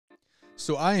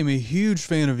So I am a huge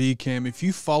fan of Ecamm. If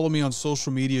you follow me on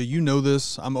social media, you know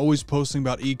this. I'm always posting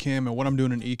about Ecamm and what I'm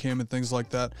doing in Ecamm and things like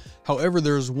that. However,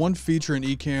 there's one feature in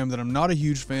Ecamm that I'm not a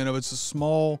huge fan of. It's a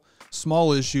small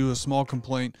issue, a small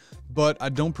complaint, but I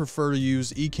don't prefer to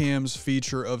use Ecamm's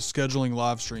feature of scheduling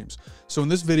live streams. So in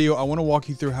this video, I want to walk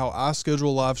you through how I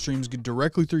schedule live streams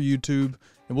directly through YouTube,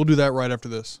 and we'll do that right after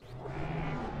this.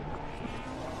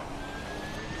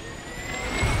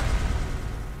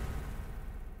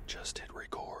 Just hit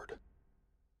record.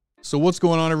 So what's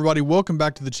going on, everybody? Welcome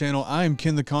back to the channel. I am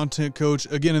Ken, the content coach.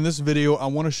 Again, in this video, I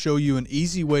want to show you an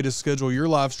easy way to schedule your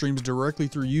live streams directly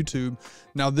through YouTube.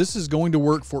 Now, this is going to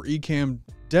work for Ecamm,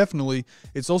 definitely.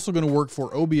 It's also going to work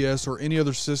for OBS or any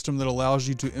other system that allows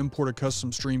you to import a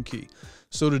custom stream key.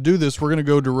 So to do this, we're going to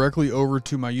go directly over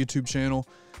to my YouTube channel.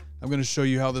 I'm going to show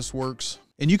you how this works.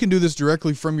 And you can do this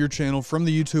directly from your channel, from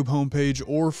the YouTube homepage,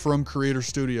 or from Creator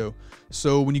Studio.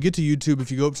 So when you get to YouTube,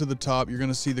 if you go up to the top, you're going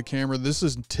to see the camera. This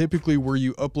is typically where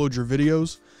you upload your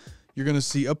videos. You're going to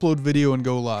see upload video and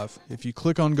go live. If you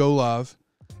click on go live,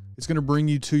 it's going to bring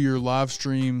you to your live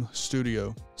stream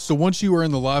studio. So once you are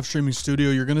in the live streaming studio,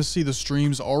 you're going to see the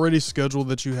streams already scheduled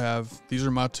that you have. These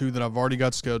are my two that I've already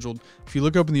got scheduled. If you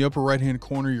look up in the upper right hand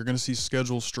corner, you're going to see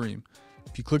schedule stream.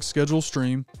 If you click schedule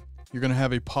stream, you're going to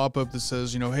have a pop-up that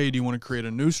says, hey, do you want to create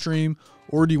a new stream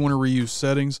or do you want to reuse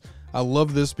settings? I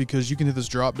love this because you can hit this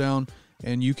drop down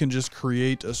and you can just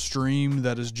create a stream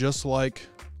that is just like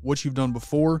what you've done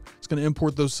before. It's going to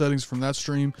import those settings from that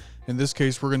stream. In this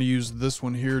case, we're going to use this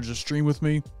one here, just stream with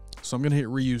me. So I'm going to hit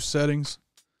reuse settings.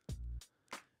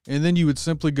 And then you would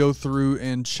simply go through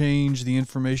and change the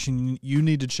information you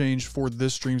need to change for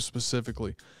this stream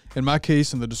specifically. In my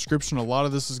case, in the description, a lot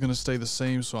of this is going to stay the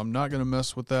same, so I'm not going to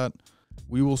mess with that.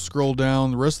 We will scroll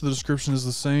down. The rest of the description is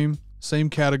the same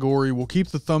category. We'll keep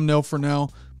the thumbnail for now.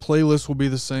 Playlist will be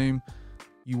the same.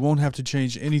 You won't have to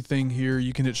change anything here.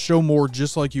 You can hit show more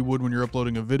just like you would when you're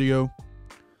uploading a video.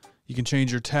 You can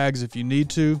change your tags if you need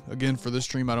to. Again, for this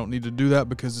stream, I don't need to do that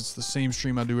because it's the same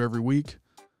stream I do every week.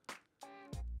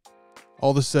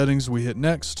 All the settings, we hit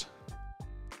next.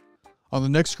 On the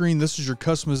next screen, this is your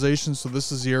customization. So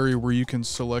this is the area where you can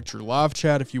select your live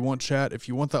chat if you want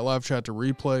that live chat to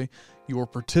replay, your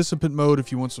participant mode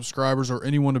if you want subscribers or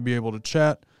anyone to be able to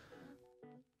chat.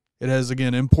 It has,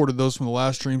 again, imported those from the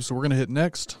last stream, so we're going to hit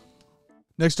next.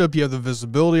 Next up, you have the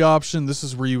visibility option. This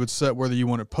is where you would set whether you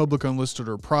want it public, unlisted,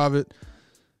 or private.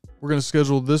 We're going to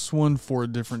schedule this one for a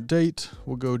different date.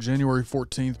 We'll go January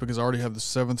 14th because I already have the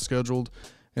 7th scheduled.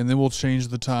 And then we'll change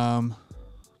the time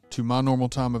to my normal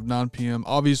time of 9 p.m.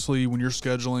 Obviously, when you're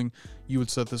scheduling, you would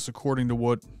set this according to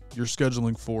what you're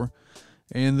scheduling for.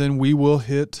 And then we will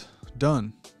hit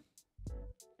done.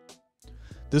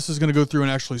 This is going to go through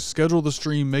and actually schedule the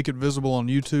stream, make it visible on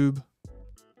YouTube.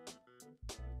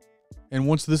 And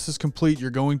once this is complete,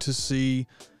 you're going to see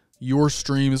your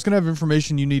stream. It's going to have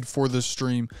information you need for this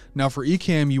stream. Now for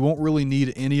Ecamm, you won't really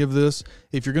need any of this.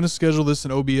 If you're going to schedule this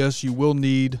in OBS, you will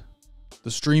need the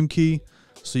stream key,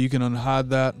 so you can unhide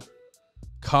that,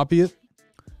 copy it.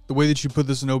 The way that you put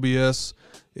this in OBS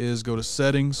is go to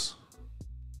settings,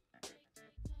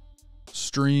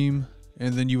 stream,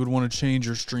 and then you would want to change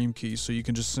your stream key. So you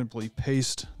can just simply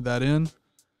paste that in,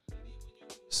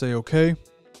 say okay.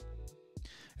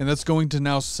 And that's going to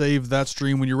now save that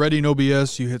stream. When you're ready in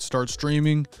OBS, you hit start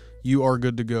streaming, you are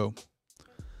good to go.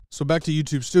 So back to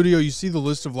YouTube Studio, you see the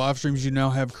list of live streams you now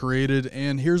have created,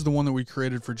 and here's the one that we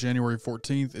created for January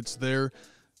 14th. It's there.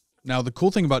 Now, the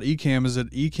cool thing about Ecamm is that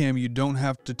Ecamm, you don't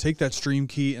have to take that stream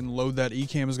key and load that.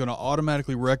 Ecamm is going to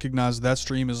automatically recognize that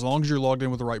stream as long as you're logged in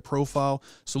with the right profile.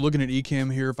 So looking at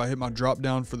Ecamm here, if I hit my drop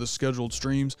down for the scheduled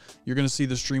streams, you're going to see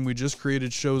the stream we just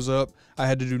created shows up. I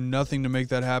had to do nothing to make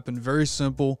that happen. Very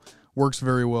simple, works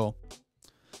very well.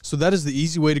 So that is the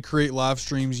easy way to create live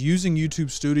streams using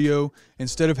YouTube Studio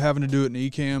instead of having to do it in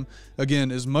Ecamm. Again,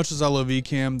 as much as I love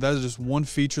Ecamm, that is just one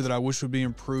feature that I wish would be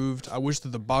improved. I wish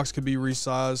that the box could be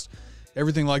resized,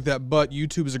 everything like that, but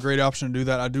YouTube is a great option to do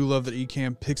that. I do love that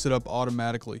Ecamm picks it up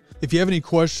automatically. If you have any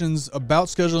questions about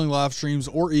scheduling live streams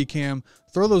or Ecamm,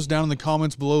 throw those down in the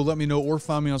comments below. Let me know, or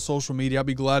find me on social media. I'll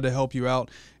be glad to help you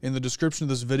out. In the description of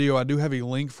this video, I do have a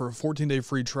link for a 14-day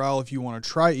free trial if you want to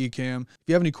try Ecamm. If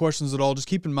you have any questions at all, just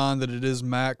keep in mind that it is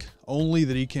Mac only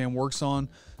that Ecamm works on.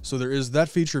 So there is that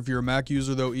feature if you're a Mac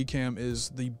user, though. Ecamm is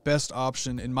the best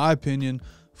option, in my opinion,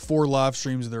 for live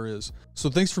streams there is. So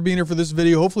thanks for being here for this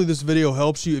video. Hopefully this video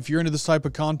helps you. If you're into this type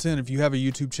of content, if you have a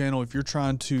YouTube channel, if you're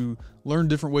trying to learn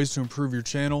different ways to improve your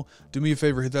channel, do me a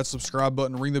favor, hit that subscribe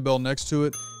button, ring the bell next to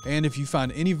it. And if you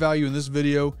find any value in this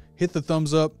video, hit the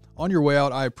thumbs up. On your way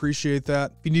out, I appreciate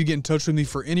that. If you need to get in touch with me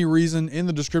for any reason, in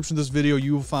the description of this video,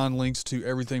 you will find links to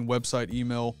everything, website,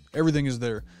 email, everything is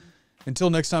there. Until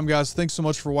next time, guys, thanks so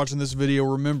much for watching this video.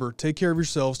 Remember, take care of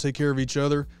yourselves, take care of each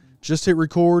other. Just hit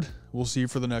record. We'll see you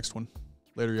for the next one.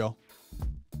 Later, y'all.